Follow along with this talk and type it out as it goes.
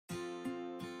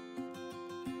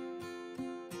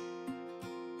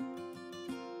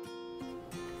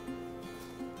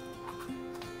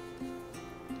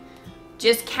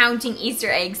just counting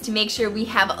Easter eggs to make sure we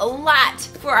have a lot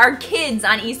for our kids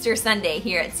on Easter Sunday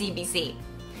here at CBC.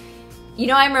 You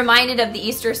know, I'm reminded of the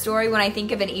Easter story when I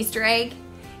think of an Easter egg.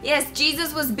 Yes,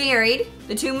 Jesus was buried,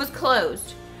 the tomb was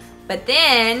closed. But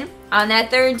then, on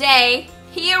that third day,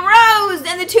 he arose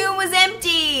and the tomb was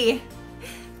empty.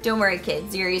 Don't worry,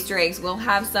 kids, your Easter eggs will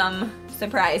have some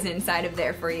surprise inside of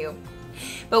there for you.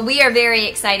 But we are very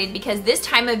excited because this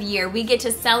time of year we get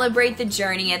to celebrate the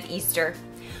journey of Easter.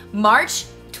 March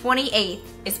 28th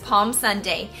is Palm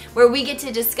Sunday, where we get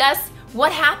to discuss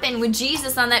what happened with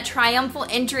Jesus on that triumphal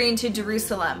entry into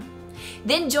Jerusalem.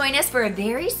 Then join us for a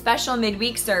very special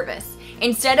midweek service.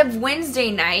 Instead of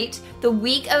Wednesday night, the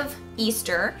week of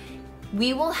Easter,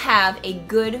 we will have a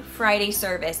Good Friday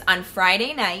service on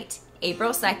Friday night,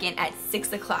 April 2nd at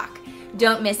 6 o'clock.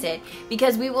 Don't miss it,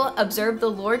 because we will observe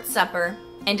the Lord's Supper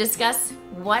and discuss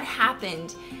what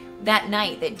happened that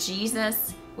night that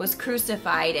Jesus was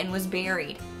crucified and was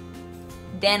buried.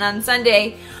 Then on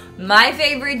Sunday, my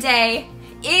favorite day,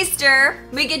 Easter,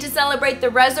 we get to celebrate the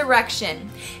resurrection.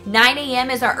 9 a.m.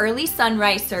 is our early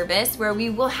sunrise service where we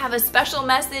will have a special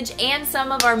message and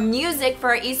some of our music for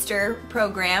our Easter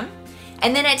program.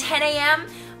 And then at 10 a.m.,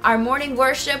 our morning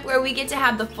worship where we get to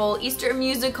have the full Easter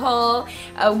musical,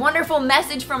 a wonderful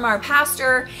message from our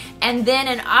pastor, and then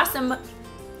an awesome,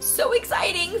 so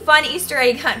exciting, fun Easter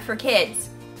egg hunt for kids.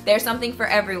 There's something for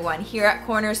everyone here at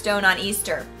Cornerstone on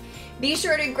Easter. Be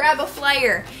sure to grab a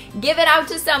flyer, give it out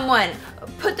to someone,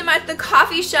 put them at the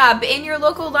coffee shop, in your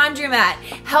local laundromat.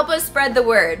 Help us spread the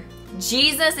word.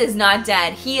 Jesus is not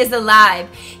dead. He is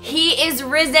alive. He is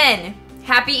risen.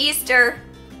 Happy Easter.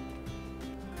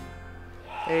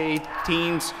 Hey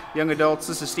teens, young adults,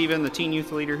 this is Steven, the teen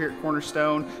youth leader here at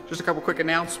Cornerstone. Just a couple quick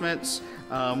announcements.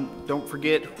 Don't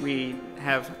forget we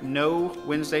have no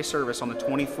Wednesday service on the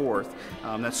 24th.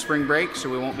 That's spring break, so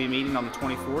we won't be meeting on the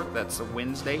 24th. That's a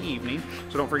Wednesday evening,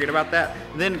 so don't forget about that.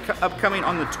 Then upcoming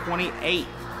on the 28th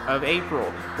of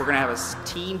April, we're going to have a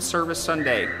teen service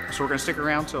Sunday. So we're going to stick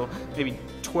around till maybe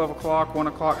 12 o'clock, 1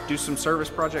 o'clock, do some service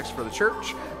projects for the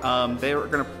church. They are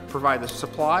going to provide the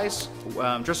supplies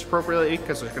just appropriately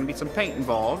because there's going to be some paint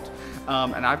involved.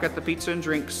 And I've got the pizza and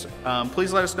drinks.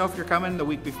 Please let us know if you're coming the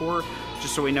week before,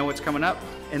 just so we know what's coming up.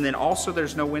 And then also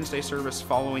there's no Wednesday service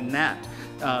following that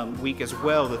week as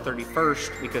well, the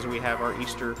 31st, because we have our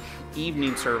Easter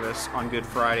evening service on Good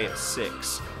Friday at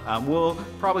 6. We'll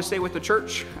probably stay with the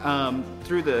church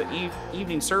through the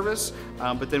evening service,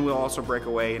 but then we'll also break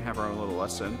away and have our own little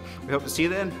lesson. We hope to see you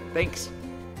then. Thanks.